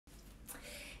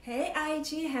Hey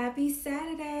IG, happy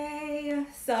Saturday.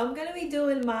 So I'm gonna be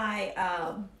doing my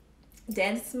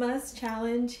Dance Must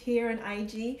challenge here on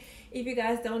IG. If you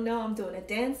guys don't know, I'm doing a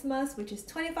Dance Must, which is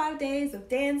 25 days of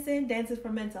dancing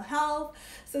for mental health.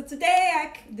 So today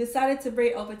I decided to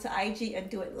bring it over to IG and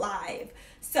do it live.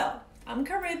 So I'm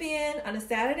Caribbean. On a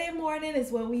Saturday morning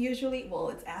is when we usually, well,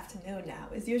 it's afternoon now.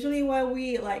 It's usually when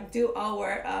we like do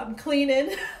our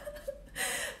cleaning.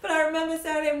 But I remember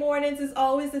Saturday mornings is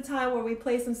always the time where we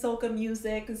play some soca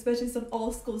music, especially some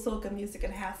old school soca music,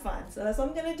 and have fun. So that's what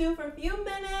I'm gonna do for a few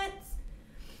minutes.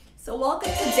 So welcome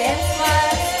to Dance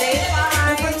Must Day 5.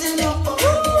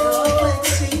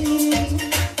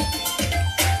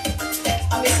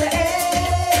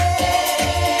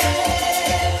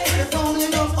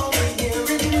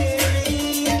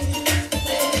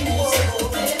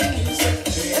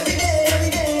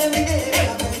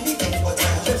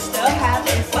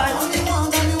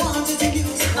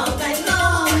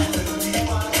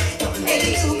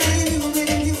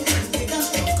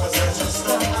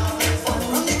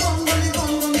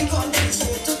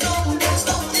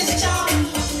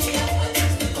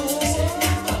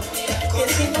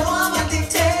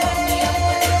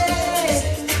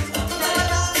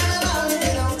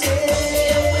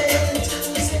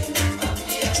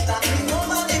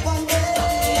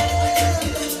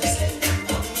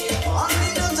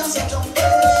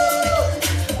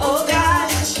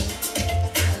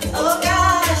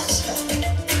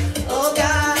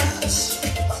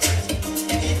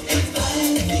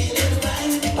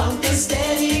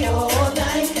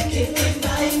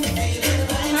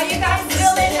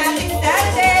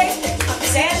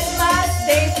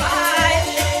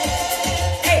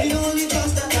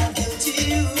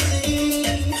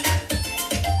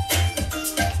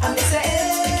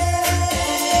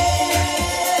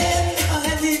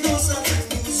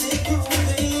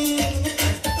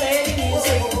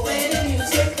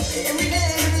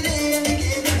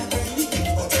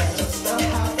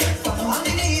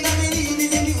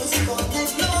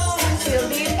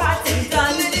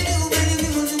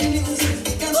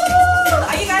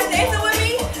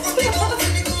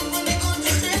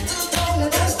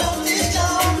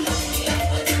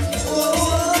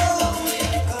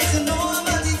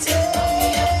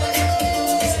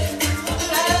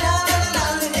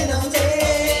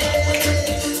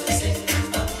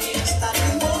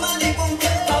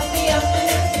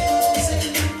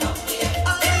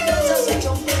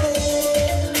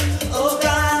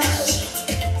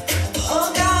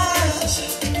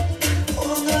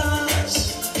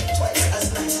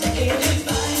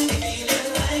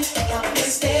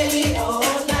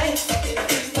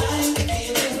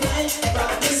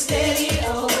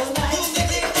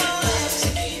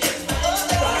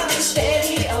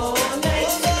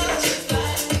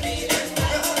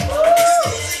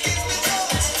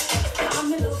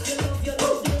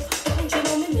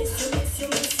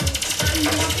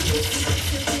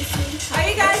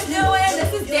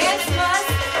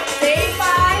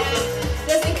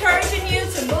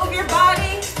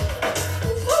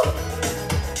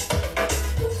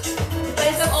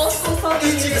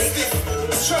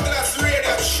 Struggle as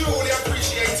radio, surely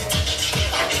appreciate it.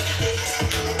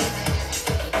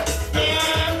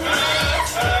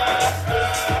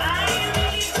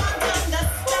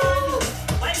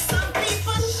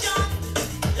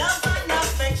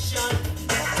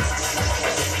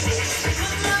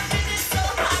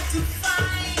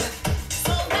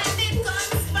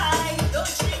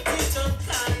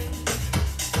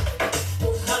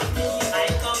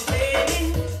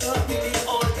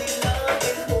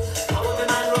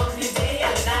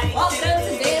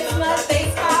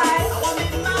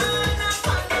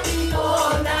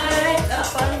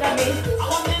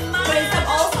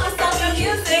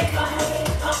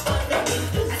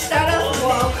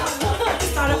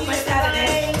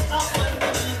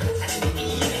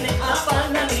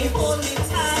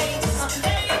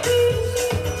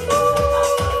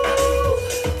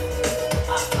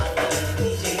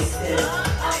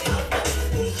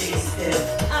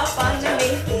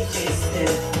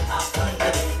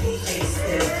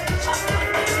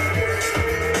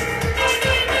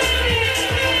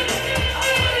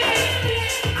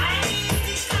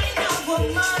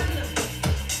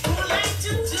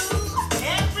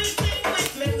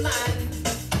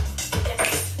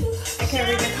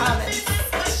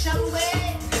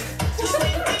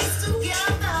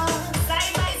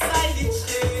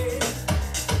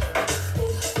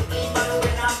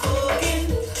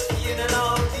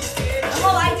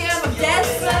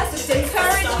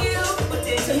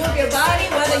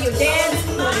 Whether you dance,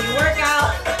 whether you work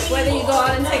out, whether you go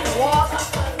out and take a walk,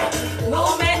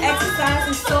 movement, exercise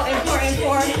is so important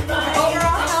for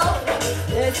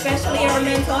especially our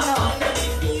mental health. Don't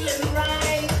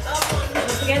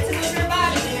forget to move your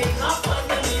body.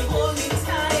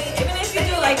 Even if you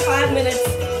do like 5 minutes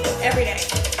every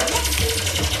day.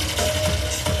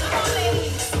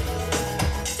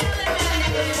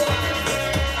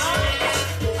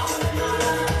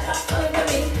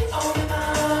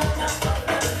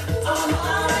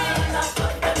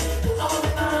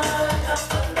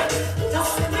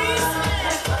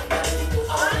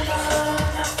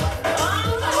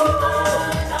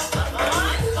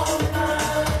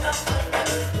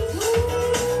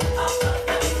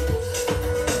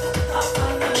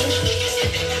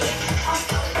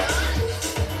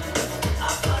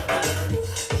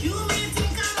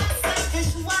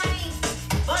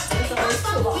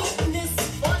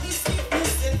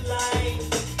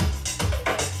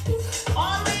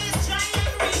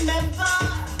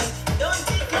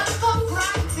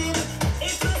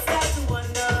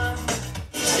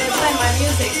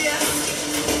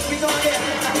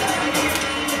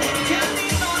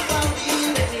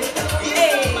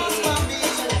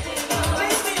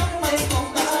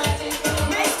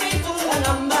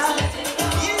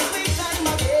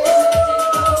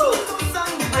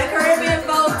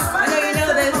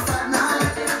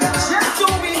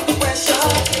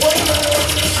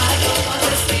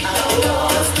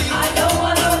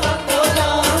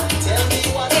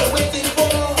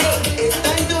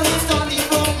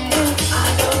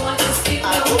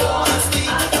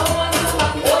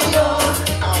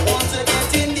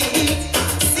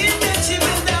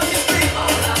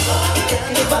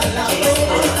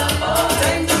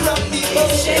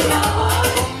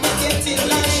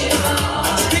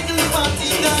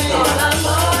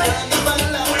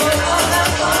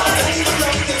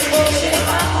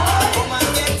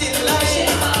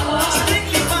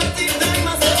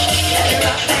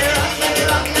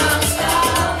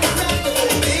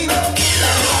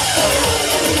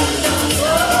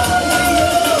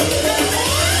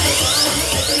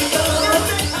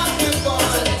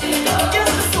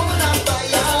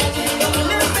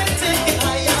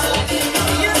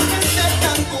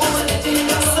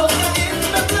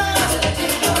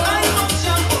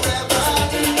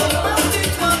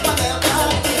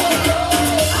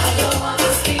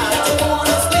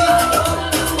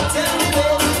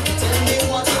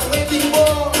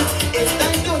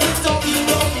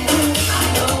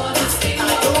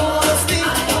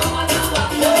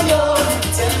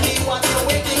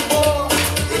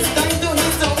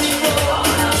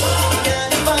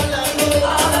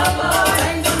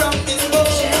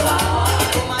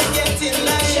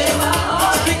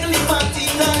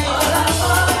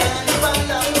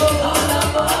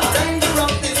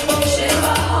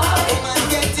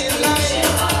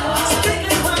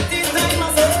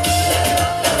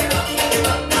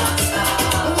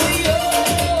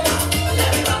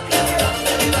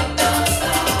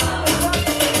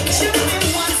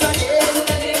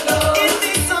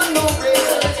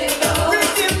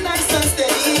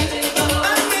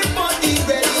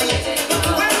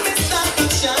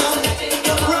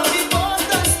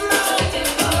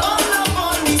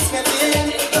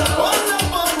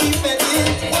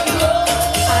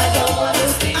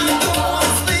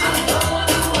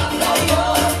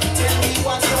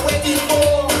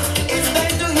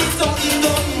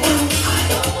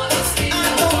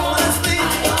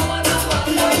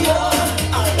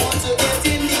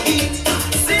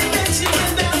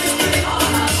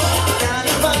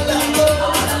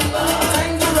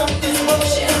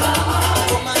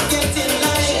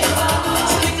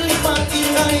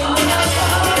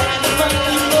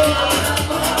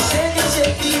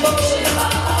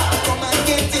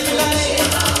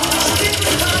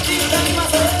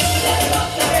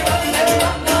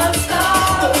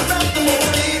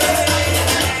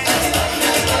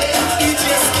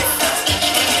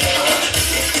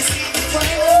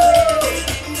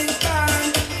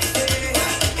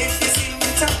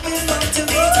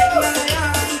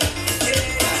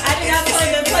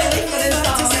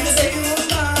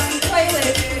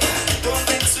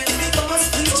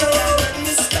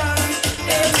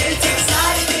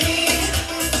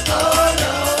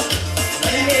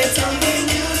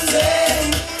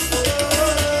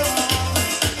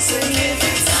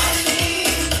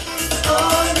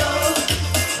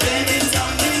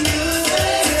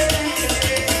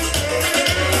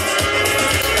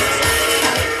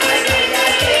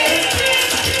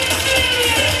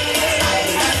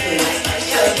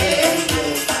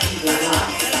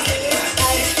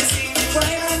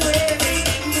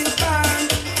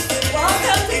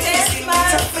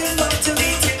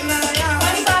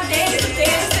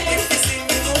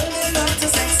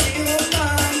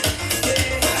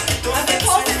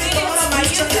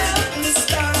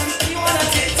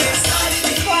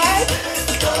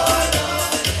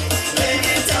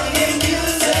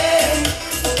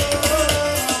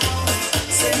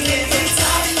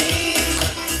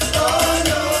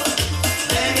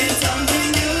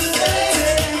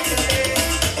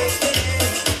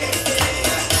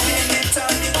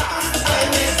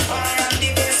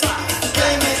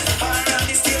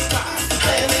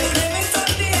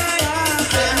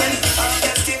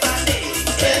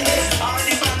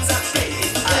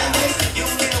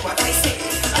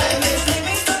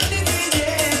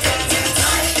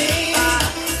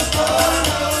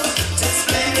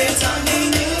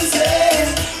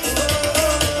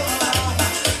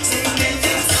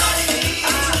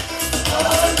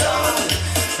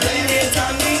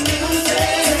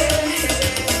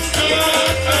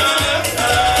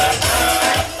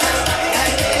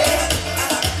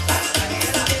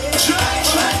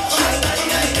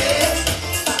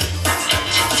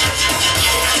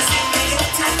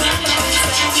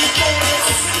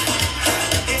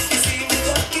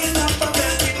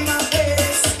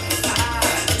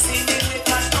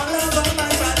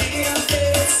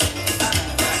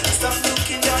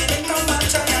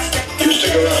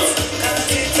 stick around.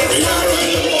 Remember,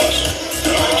 I'm the boss.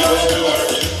 And I do all the work.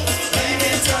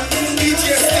 DJ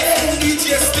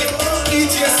stick,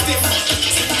 DJ stick.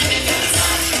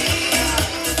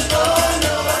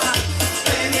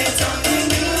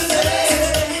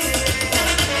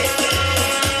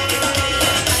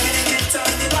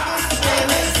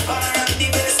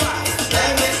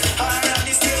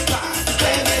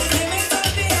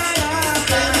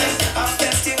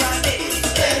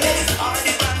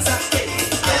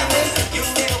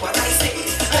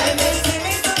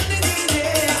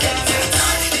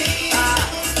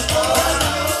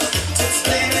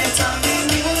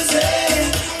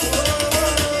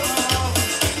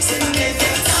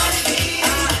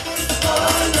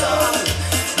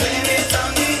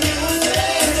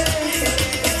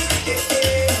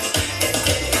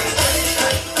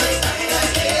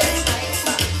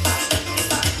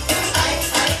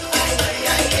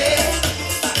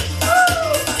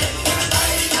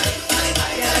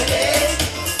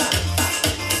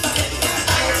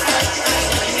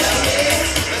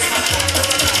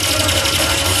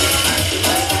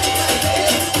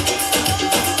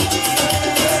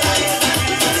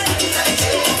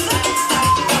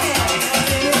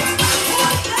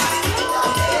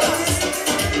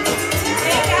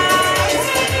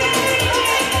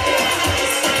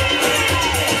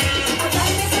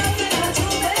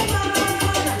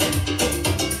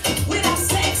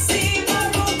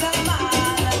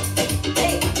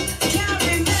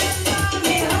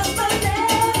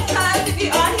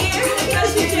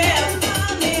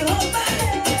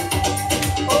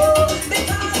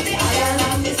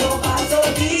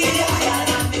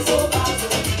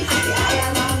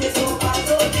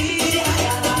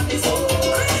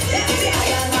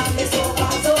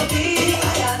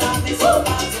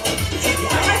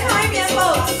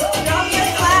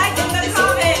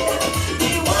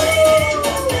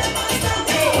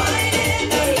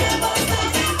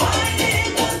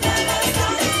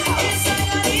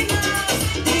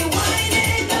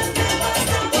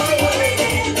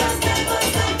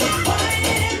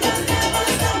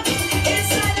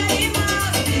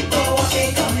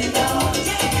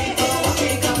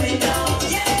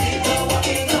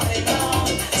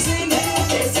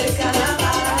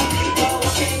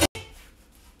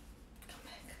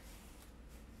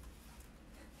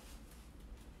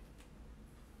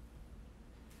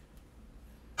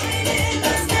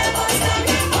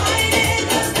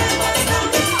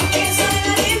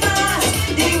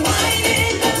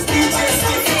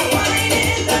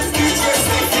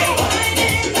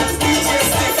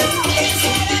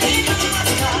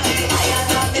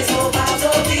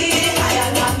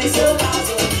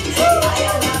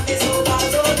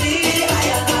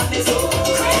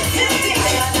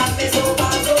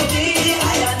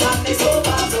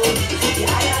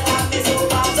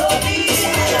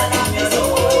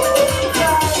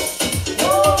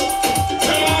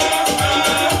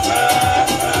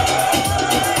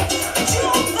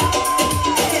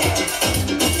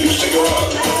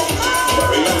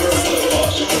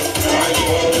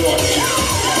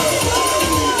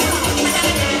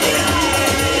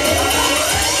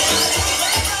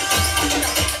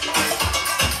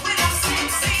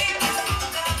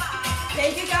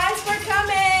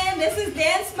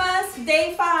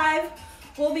 Day 5.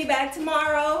 We'll be back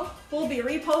tomorrow. We'll be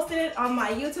reposting it on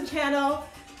my YouTube channel.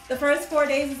 The first 4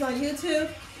 days is on YouTube.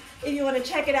 If you want to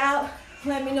check it out,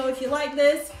 let me know if you like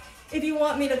this. If you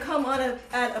want me to come on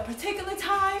at a particular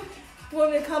time, if you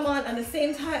want me to come on at the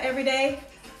same time every day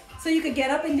so you could get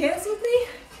up and dance with me.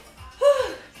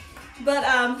 But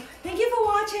thank you for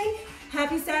watching.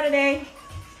 Happy Saturday.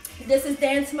 This is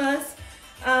Dance Must.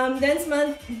 Dance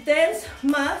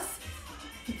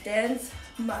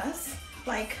Must.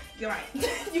 Like, you're right.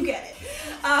 You get it.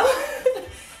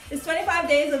 It's 25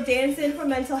 days of dancing for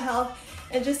mental health,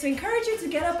 and just to encourage you to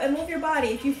get up and move your body.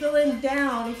 If you're feeling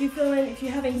down, if you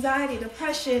have anxiety,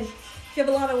 depression, if you have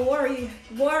a lot of worry,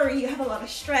 you have a lot of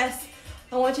stress,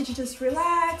 I want you to just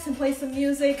relax and play some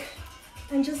music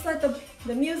and just let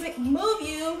the music move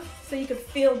you so you can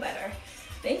feel better.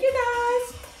 Thank you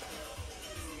guys.